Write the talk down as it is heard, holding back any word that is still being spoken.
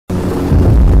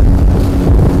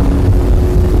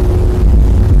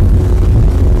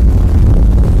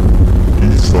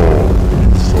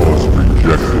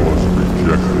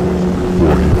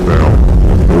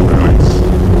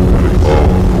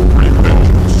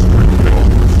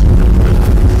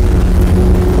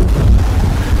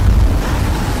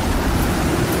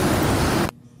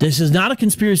This is not a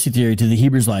conspiracy theory to the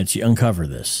Hebrews Lights. You uncover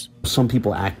this. Some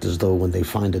people act as though when they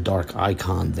find a dark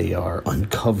icon, they are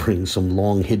uncovering some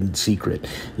long hidden secret.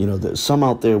 You know, some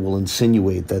out there will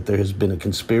insinuate that there has been a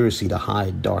conspiracy to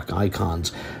hide dark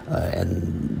icons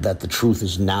and that the truth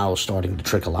is now starting to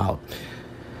trickle out.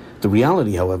 The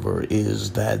reality, however,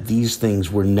 is that these things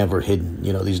were never hidden.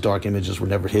 You know, these dark images were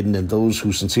never hidden, and those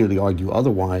who sincerely argue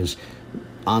otherwise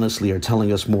honestly are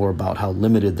telling us more about how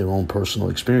limited their own personal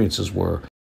experiences were.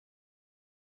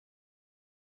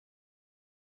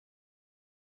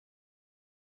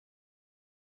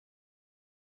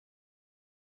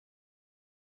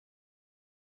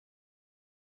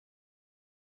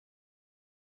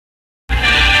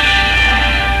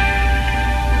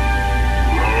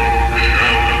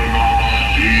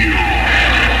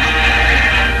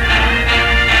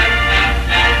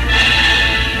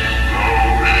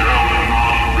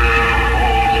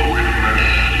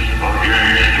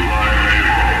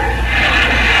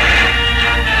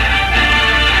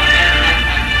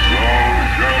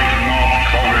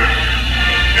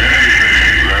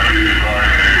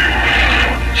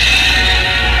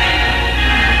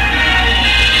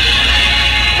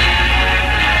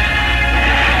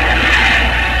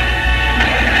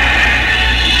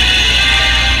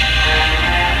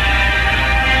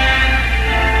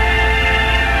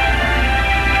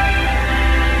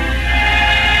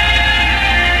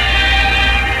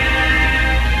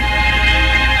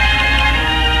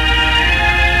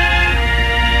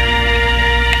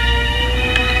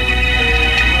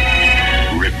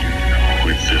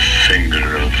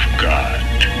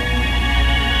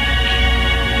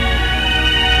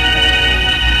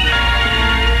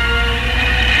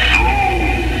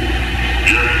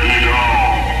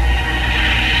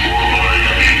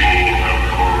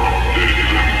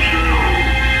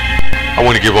 I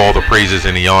want to give all the praises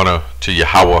and the honor to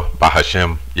Yahweh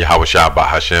Bahashem, Yahweh Shah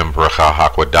Bahashem, Bracha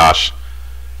HaKwadash.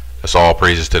 That's all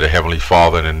praises to the Heavenly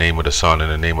Father in the name of the Son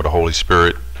and the name of the Holy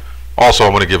Spirit. Also, I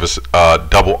want to give us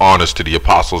double honors to the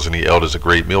apostles and the elders of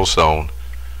Great Millstone.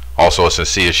 Also, a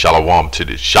sincere shalom to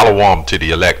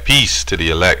the elect. Peace to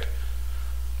the elect.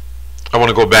 I want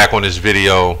to go back on this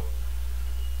video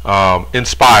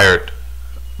inspired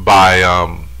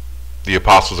by the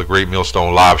apostles of Great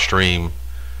Millstone live stream,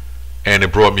 and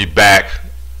it brought me back.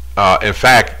 In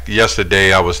fact,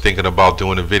 yesterday I was thinking about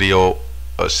doing a video,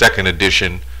 a second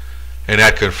edition, and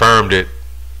that confirmed it,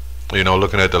 you know,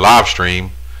 looking at the live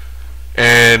stream.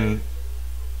 And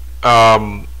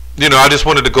you know, I just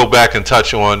wanted to go back and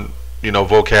touch on, you know,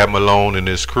 Vocab Malone and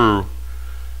his crew,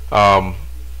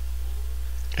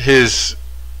 his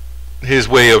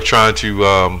way of trying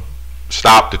to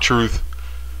stop the truth,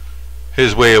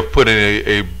 his way of putting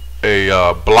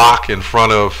a block in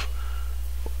front of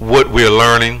what we're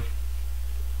learning,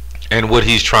 and what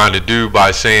he's trying to do by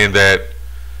saying that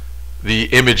the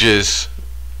images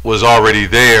was already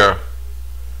there,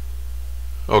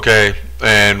 okay,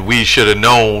 and we should have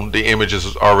known the images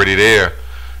was already there.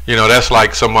 You know, that's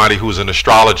like somebody who's an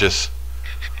astrologist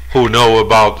who know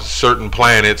about certain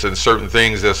planets and certain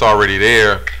things that's already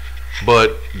there,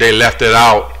 but they left it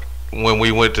out when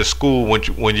we went to school,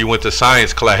 when you went to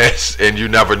science class, and you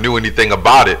never knew anything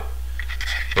about it,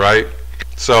 right?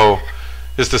 So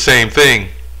it's the same thing.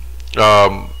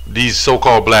 These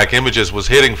so-called black images was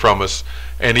hidden from us,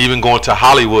 and even going to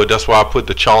Hollywood. That's why I put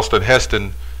the Charleston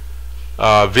Heston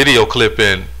video clip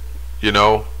in, you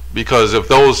know, because if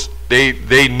those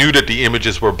they knew that the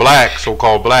images were black,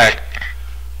 so-called black,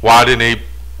 why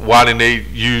didn't they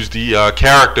use the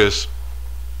characters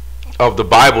of the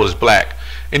Bible as black?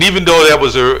 And even though that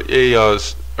was a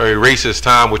racist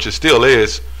time, which it still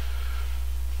is,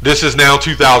 this is now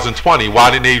 2020. Why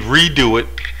didn't they redo it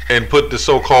and put the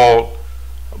so-called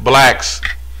blacks,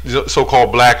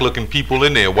 so-called black-looking people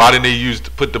in there? Why didn't they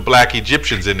put the black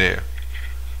Egyptians in there?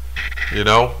 You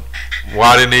know,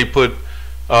 why didn't they put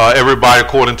everybody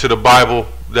according to the Bible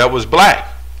that was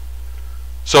black?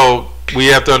 So we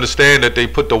have to understand that they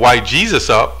put the white Jesus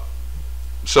up.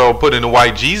 So putting the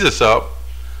white Jesus up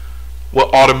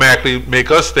will automatically make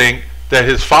us think that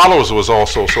his followers was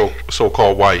also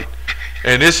so-called white.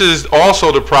 And this is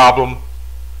also the problem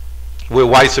with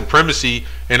white supremacy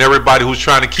and everybody who's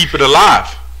trying to keep it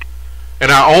alive.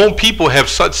 And our own people have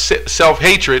such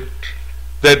self-hatred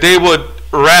that they would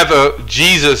rather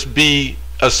Jesus be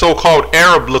a so-called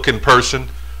Arab-looking person,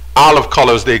 olive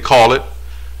colors they call it,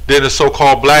 than a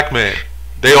so-called black man.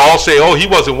 They all say, oh, he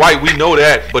wasn't white, we know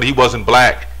that, but he wasn't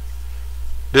black.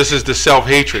 This is the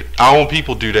self-hatred. Our own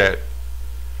people do that.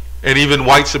 And even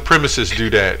white supremacists do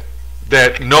that.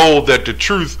 That know that the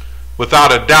truth,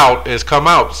 without a doubt, has come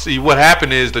out. See, what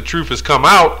happened is the truth has come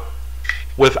out,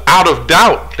 without a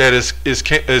doubt that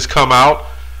is come out.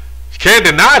 You can't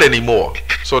deny it anymore.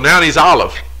 So now these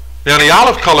olive. Now the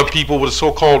olive colored people were the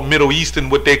so-called Middle Eastern,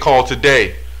 what they call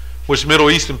today, which Middle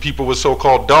Eastern people were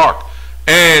so-called dark.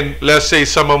 And let's say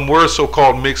some of them were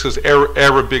so-called mixed, because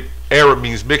Arab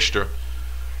means mixture.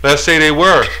 Let's say they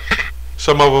were.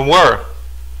 Some of them were.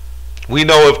 We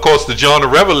know, of course, the John the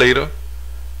Revelator.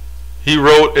 He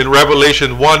wrote in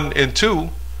Revelation 1 and 2,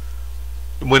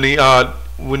 when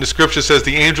the scripture says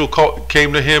the angel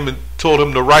came to him and told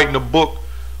him to write in a book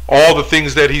all the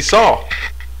things that he saw.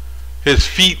 His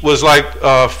feet was like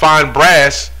fine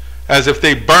brass, as if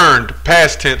they burned,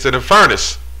 past tense, in a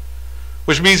furnace,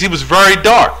 which means he was very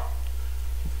dark.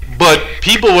 But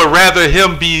people would rather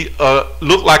him be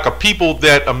look like a people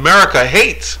that America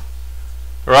hates,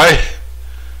 right,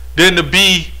 than to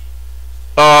be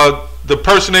the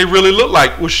person they really look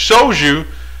like, which shows you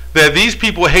that these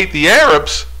people hate the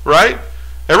Arabs, right?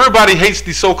 Everybody hates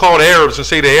the so-called Arabs and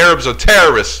say the Arabs are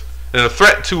terrorists and a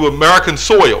threat to American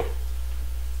soil.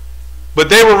 But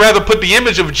they would rather put the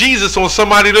image of Jesus on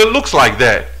somebody that looks like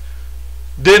that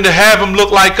than to have him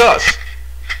look like us.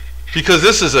 Because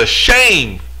this is a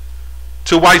shame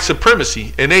to white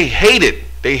supremacy, and they hate it.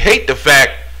 They hate the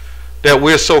fact that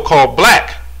we're so-called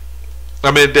black.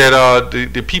 I mean, that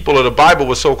the people of the Bible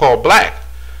were so-called black.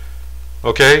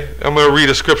 Okay, I'm going to read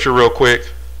a scripture real quick.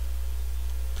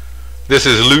 This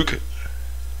is Luke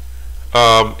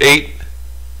 8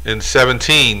 and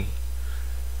 17.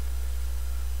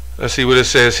 Let's see what it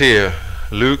says here.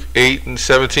 Luke 8 and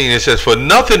 17. It says, "For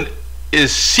nothing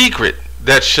is secret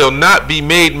that shall not be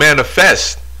made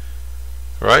manifest."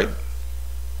 Right?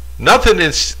 Nothing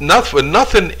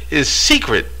is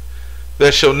secret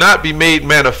that shall not be made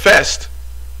manifest,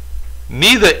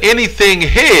 neither anything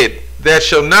hid that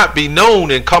shall not be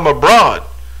known and come abroad.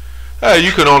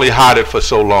 You can only hide it for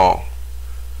so long.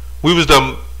 We was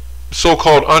the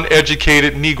so-called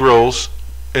uneducated Negroes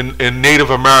and Native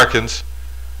Americans,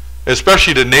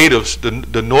 especially the natives,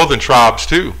 the northern tribes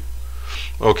too.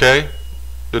 Okay,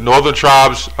 the northern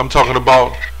tribes, I'm talking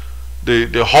about the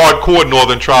hardcore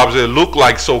northern tribes that look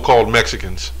like so-called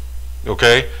Mexicans,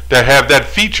 okay, that have that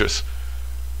features.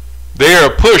 They are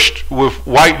pushed with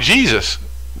white Jesus.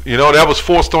 You know, that was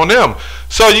forced on them.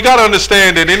 So you got to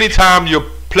understand that anytime you're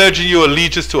pledging your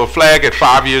allegiance to a flag at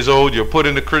 5 years old, you're put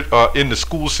in the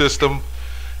school system,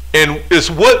 and it's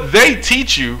what they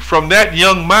teach you from that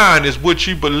young mind is what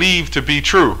you believe to be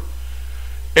true.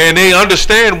 And they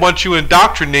understand once you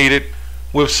indoctrinated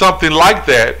with something like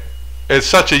that at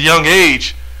such a young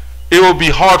age, it will be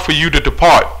hard for you to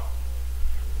depart.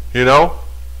 You know,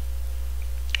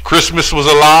 Christmas was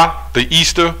a lie, the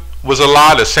Easter was a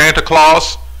lie, the Santa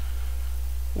Claus,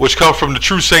 which comes from the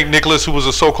true St. Nicholas, who was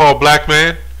a so-called black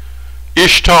man.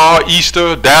 Ishtar,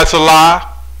 Easter, that's a lie.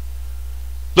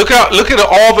 Look at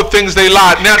all the things they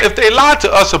lied. Now, if they lied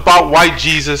to us about white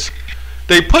Jesus,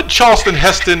 they put Charleston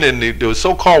Heston and the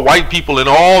so-called white people in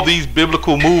all these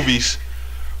biblical movies.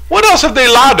 What else have they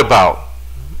lied about?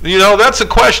 You know, that's a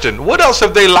question. What else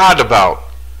have they lied about?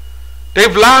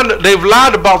 They've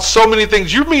lied about so many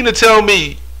things. You mean to tell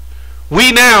me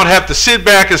we now have to sit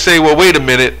back and say, well, wait a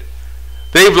minute,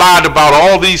 they've lied about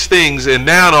all these things, and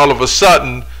now all of a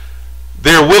sudden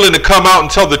they're willing to come out and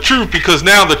tell the truth because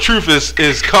now the truth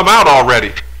is come out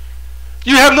already.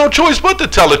 You have no choice but to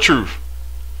tell the truth.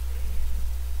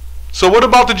 So what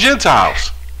about the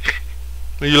Gentiles?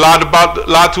 You lied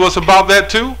to us about that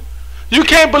too? You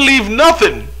can't believe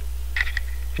nothing.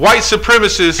 White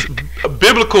supremacists,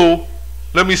 biblical,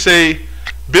 let me say,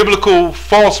 biblical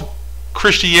false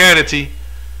Christianity,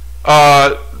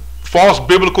 false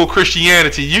biblical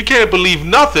Christianity. You can't believe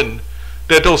nothing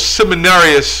that those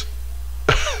seminarians,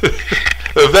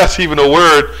 if that's even a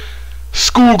word,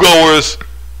 schoolgoers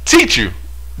teach you.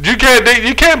 You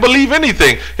can't believe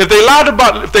anything. If they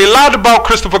lied about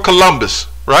Christopher Columbus,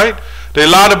 right? They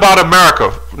lied about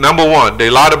America. Number one, they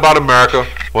lied about America.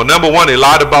 Well, number one, they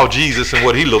lied about Jesus and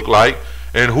what he looked like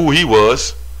and who he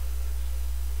was,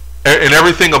 and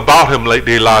everything about him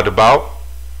they lied about.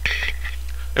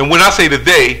 And when I say the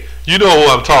they, you know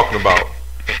who I'm talking about.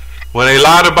 When they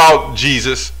lied about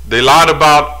Jesus, they lied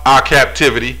about our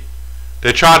captivity.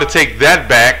 They tried to take that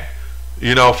back,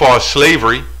 you know, for our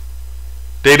slavery.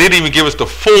 They didn't even give us the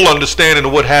full understanding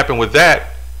of what happened with that.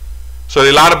 So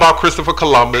they lied about Christopher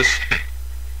Columbus.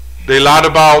 They lied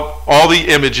about all the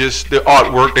images, the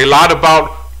artwork. They lied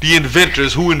about the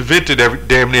inventors who invented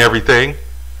damn near everything.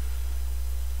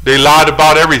 They lied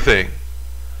about everything.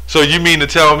 So you mean to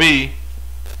tell me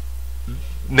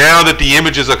now that the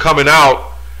images are coming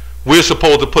out, we're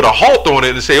supposed to put a halt on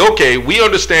it and say, okay, we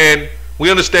understand We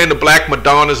understand the black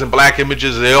Madonnas and black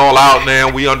images, they're all out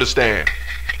now. We understand.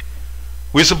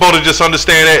 We're supposed to just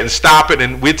understand that and stop it,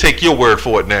 and we'll take your word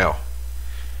for it now.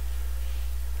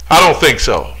 I don't think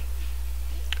so.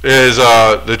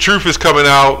 The truth is coming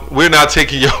out. We're not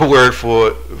taking your word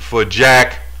for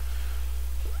jack,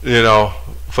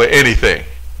 for anything,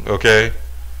 okay?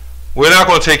 We're not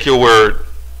going to take your word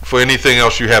for anything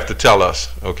else you have to tell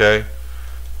us, okay?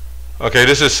 Okay,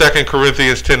 this is 2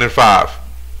 Corinthians 10:5.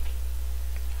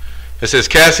 It says,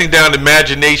 casting down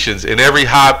imaginations and every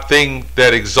high thing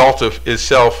that exalteth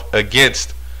itself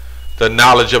against the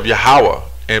knowledge of Yahweh,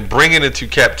 and bringing into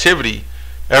captivity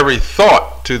every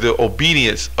thought to the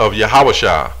obedience of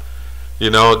Yahushua.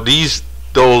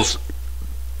 Those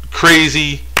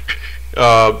crazy,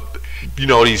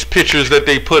 these pictures that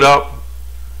they put up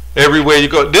everywhere you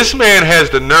go. This man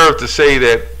has the nerve to say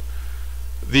that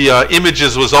the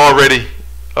images was already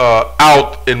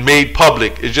out and made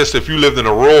public. It's just if you lived in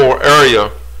a rural area,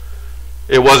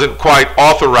 it wasn't quite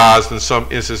authorized in some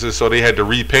instances, so they had to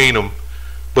repaint them.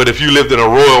 But if you lived in a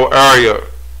rural area,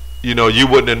 you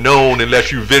wouldn't have known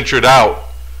unless you ventured out.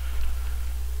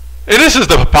 And this is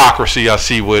the hypocrisy I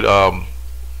see with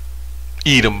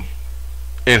Edom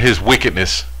and his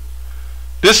wickedness.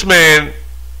 This man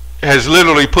has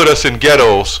literally put us in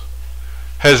ghettos,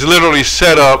 has literally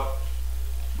set up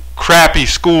crappy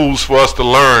schools for us to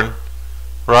learn,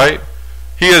 right?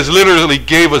 He has literally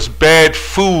gave us bad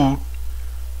food,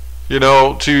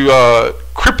 to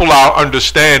cripple our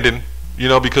understanding,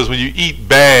 because when you eat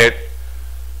bad,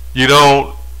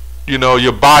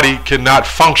 your body cannot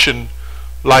function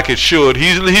like it should.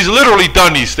 He's literally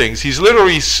done these things. He's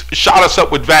literally shot us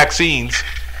up with vaccines.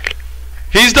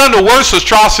 He's done the worst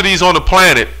atrocities on the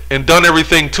planet and done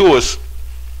everything to us.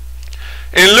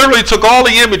 And literally took all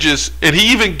the images, and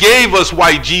he even gave us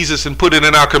white Jesus and put it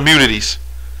in our communities.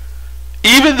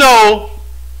 Even though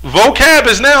vocab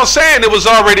is now saying it was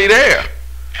already there.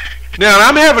 Now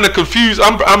I'm having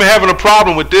a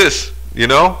problem with this,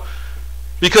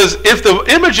 because if the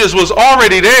images was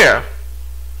already there,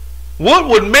 what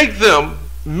would make them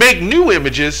make new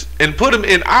images and put them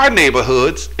in our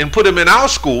neighborhoods and put them in our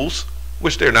schools,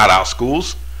 which they're not our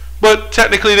schools, but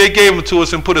technically they gave them to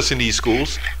us and put us in these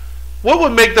schools. What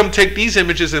would make them take these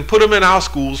images and put them in our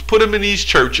schools, put them in these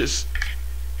churches,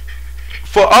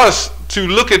 for us to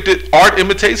look at this? Art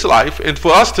imitates life, and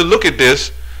for us to look at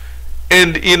this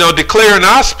and declare in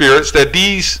our spirits that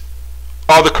these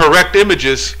are the correct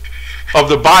images of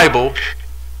the Bible,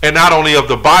 and not only of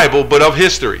the Bible but of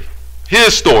history,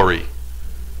 his story.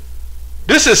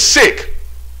 This is sick.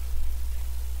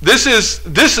 This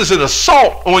is an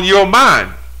assault on your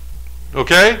mind,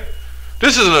 okay?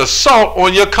 This is an assault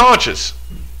on your conscience.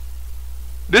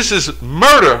 This is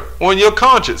murder on your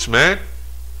conscience, man.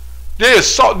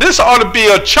 This ought to be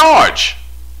a charge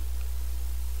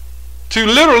to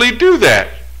literally do that.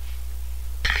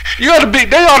 They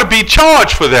ought to be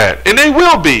charged for that, and they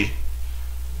will be.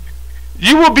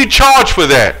 You will be charged for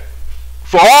that,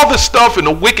 for all the stuff and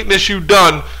the wickedness you've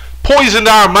done, poisoned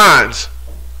our minds.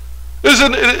 There's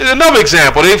another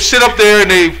example. They've sit up there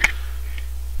and they've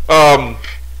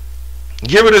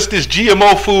giving us this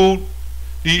GMO food.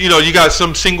 You got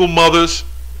some single mothers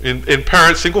and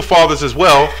parents, single fathers as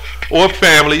well, or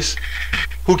families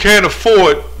who can't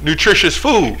afford nutritious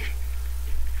food.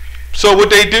 So what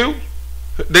they do,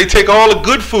 they take all the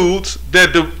good foods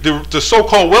that the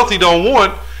so-called wealthy don't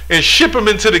want and ship them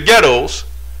into the ghettos.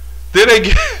 Then they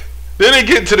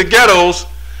get into the ghettos,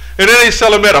 and then they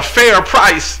sell them at a fair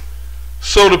price.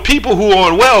 So the people who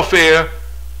are on welfare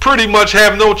pretty much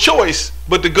have no choice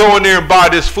but to go in there and buy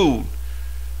this food.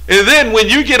 And then when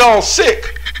you get all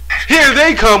sick, here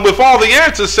they come with all the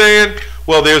answers saying,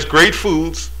 well, there's great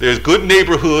foods, there's good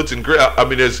neighborhoods, and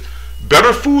there's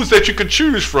better foods that you could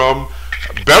choose from,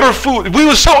 better food. We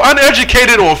were so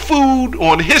uneducated on food,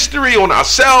 on history, on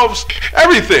ourselves,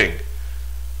 everything.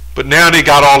 But now they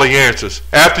got all the answers.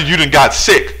 After you done got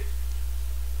sick,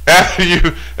 after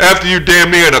you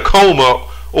damn near in a coma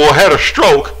or had a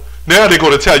stroke, now they're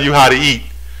going to tell you how to eat.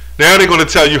 Now they're going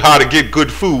to tell you how to get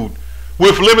good food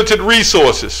with limited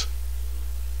resources.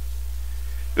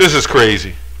 This is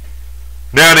crazy.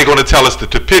 Now they're going to tell us that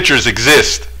the pictures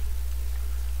exist.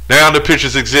 Now the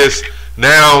pictures exist.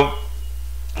 Now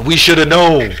we should have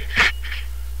known.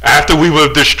 After we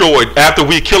were destroyed, after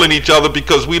we killing each other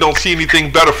because we don't see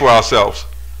anything better for ourselves.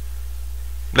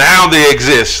 Now they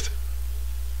exist.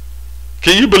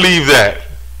 Can you believe that?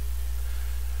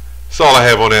 That's all I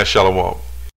have on that. Shalom.